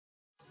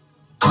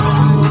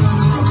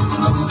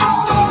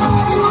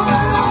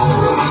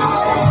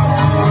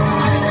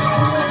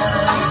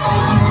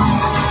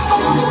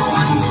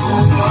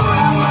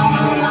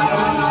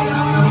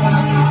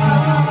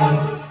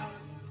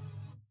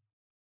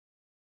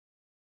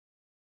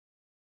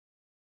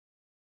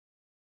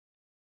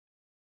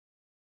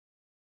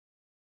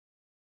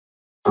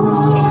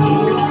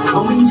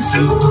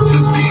soon to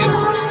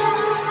theaters.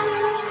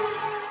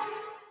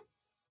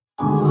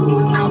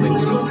 Coming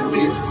soon to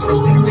theaters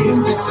from Disney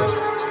and Pixar.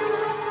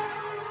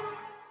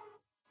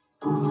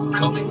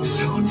 Coming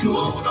soon to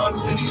own on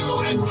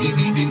video and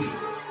DVD.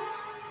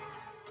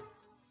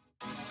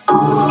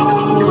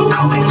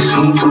 Coming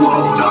soon to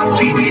own on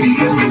DVD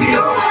and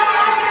video.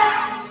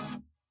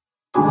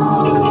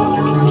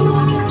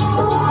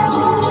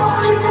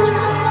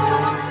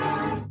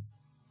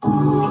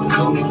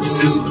 Coming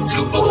soon to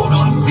own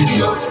on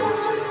video.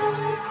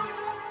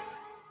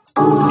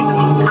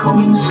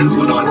 Coming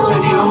soon on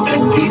video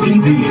and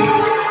DVD.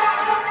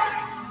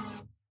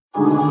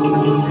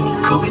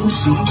 Coming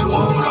soon to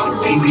own on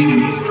DVD.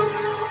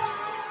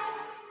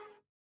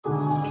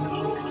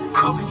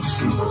 Coming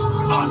soon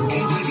on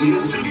DVD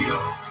and video.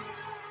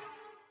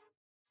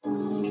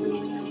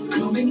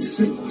 Coming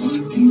soon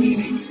on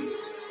DVD.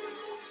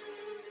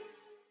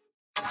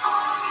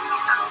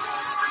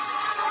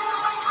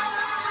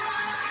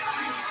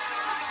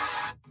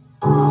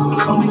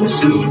 Coming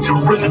soon to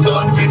rent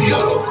on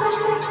video.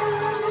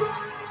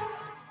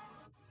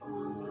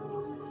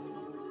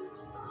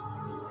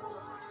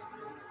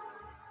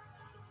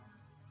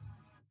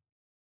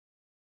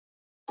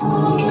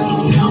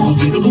 Now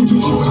available to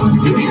own on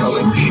video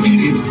and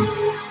DVD.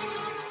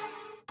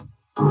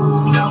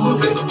 Now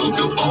available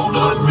to own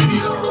on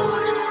video.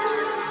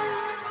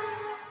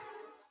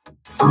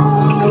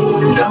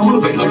 Now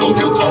available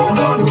to own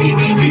on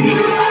DVD.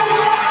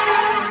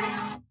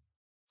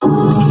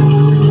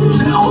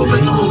 Now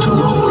available to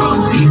own on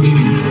DVD.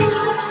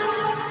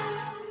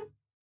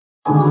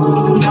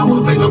 Now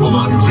available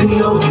on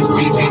video and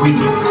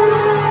DVD.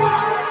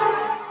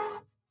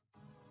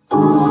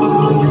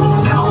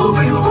 Now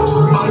available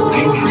on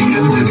DVD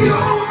and video.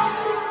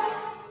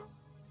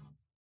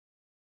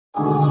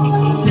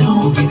 Now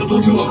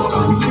available to own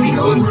on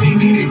video and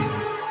DVD.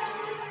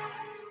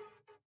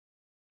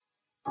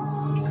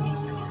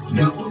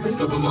 Now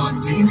available on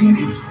DVD.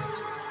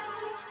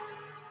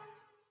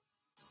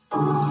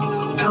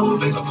 Now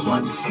available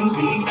on CD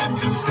and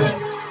cassette.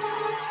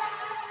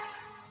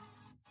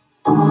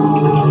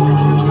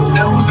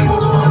 Now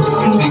available on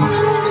CD.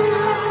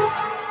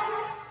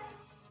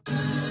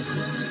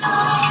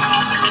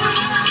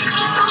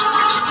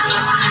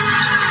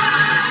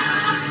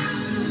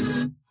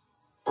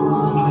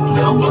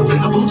 Now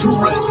available to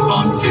rent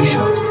on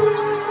video.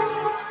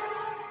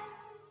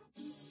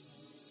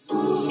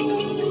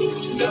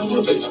 Now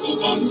available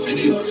on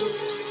video.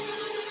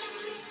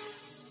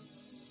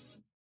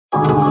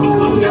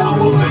 Now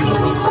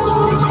available,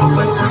 the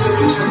Collector's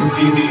Edition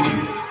DVD.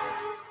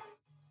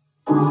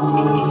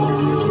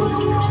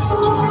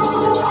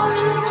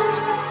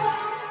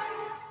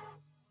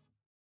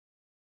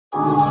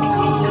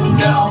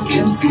 Now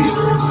in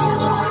theaters.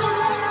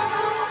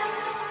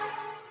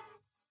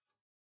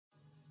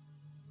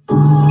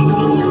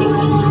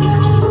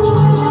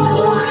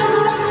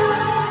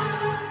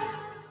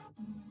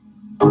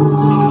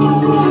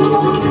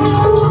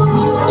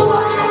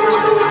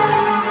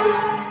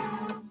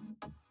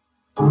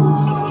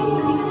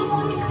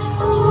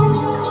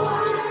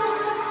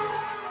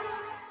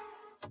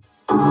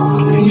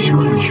 Be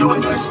sure to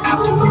join us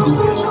after the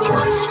movie for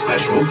a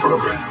special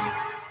program.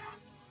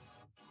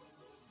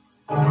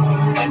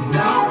 And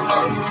now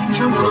our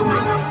feature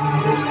program.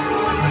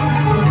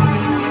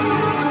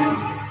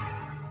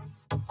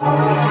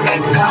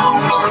 And now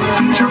our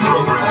feature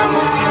program.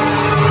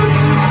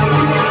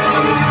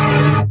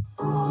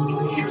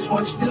 Here's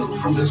what's new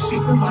from the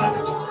Secret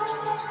Lab.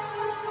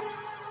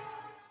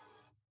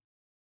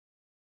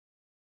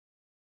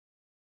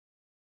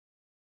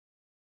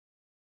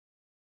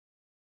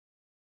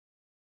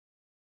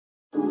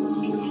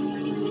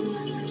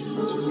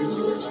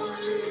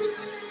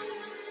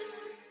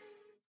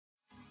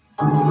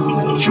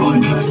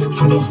 Join us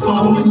for the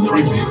following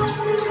previews.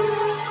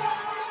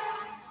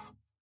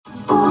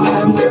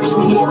 And there's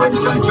more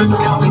excitement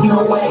coming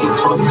your way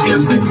from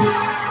Disney.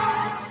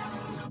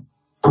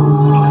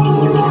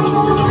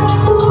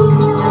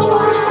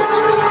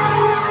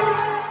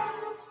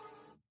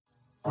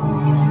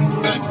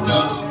 And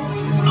now,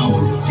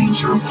 our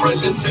feature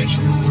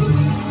presentation.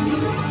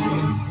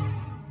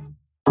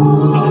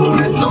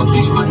 Maintenant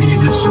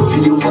disponible sur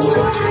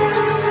vidéocassette.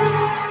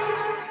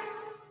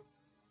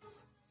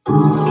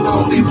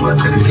 Rendez-vous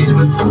après le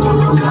film pour un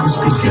programme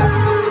spécial.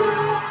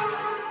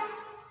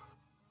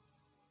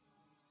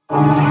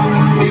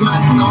 Et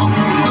maintenant,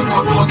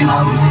 notre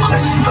programme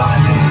principal.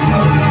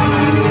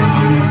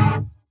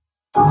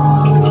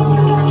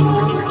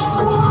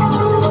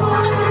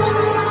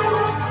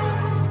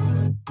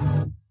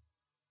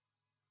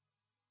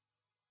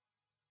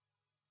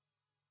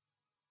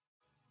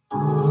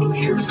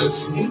 Here's a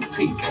sneak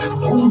peek at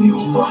an all-new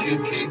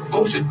Lion King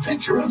motion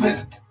picture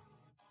event.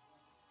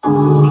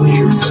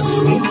 Here's a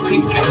sneak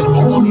peek at an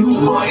all-new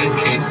Lion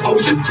King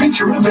motion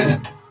picture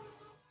event.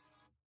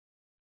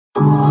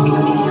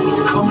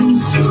 Coming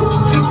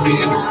soon to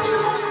theaters.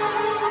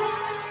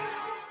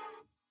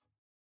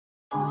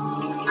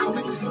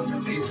 Coming soon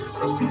to theaters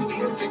from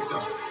Disney and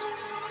Pixar.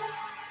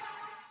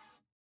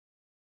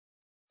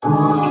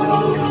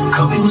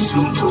 coming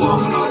soon to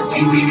own on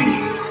DVD.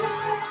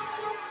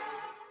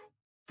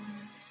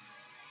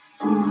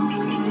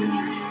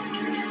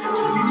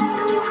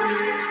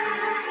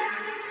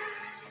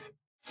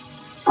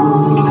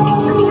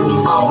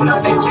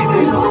 Ahora en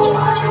video.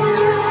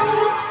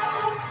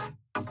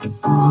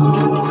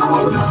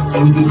 Ahora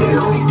en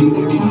video y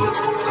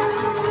DVD.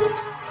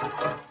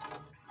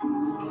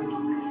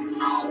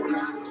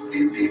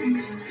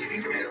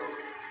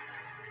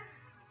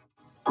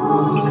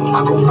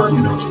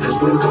 Acompáñenos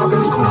después de la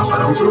película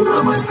para un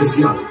programa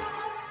especial.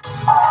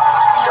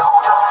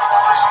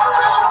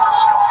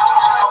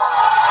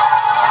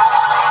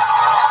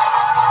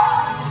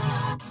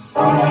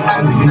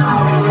 And now,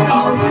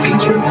 our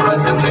featured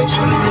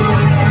presentation.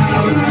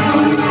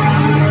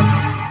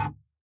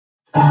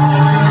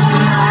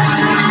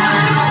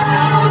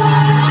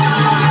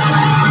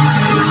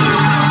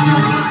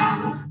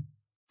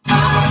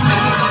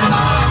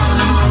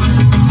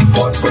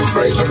 Watch for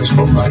trailers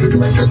from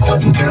writer-director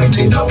Quentin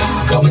Tarantino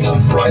coming up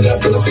right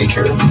after the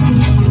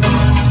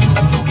feature.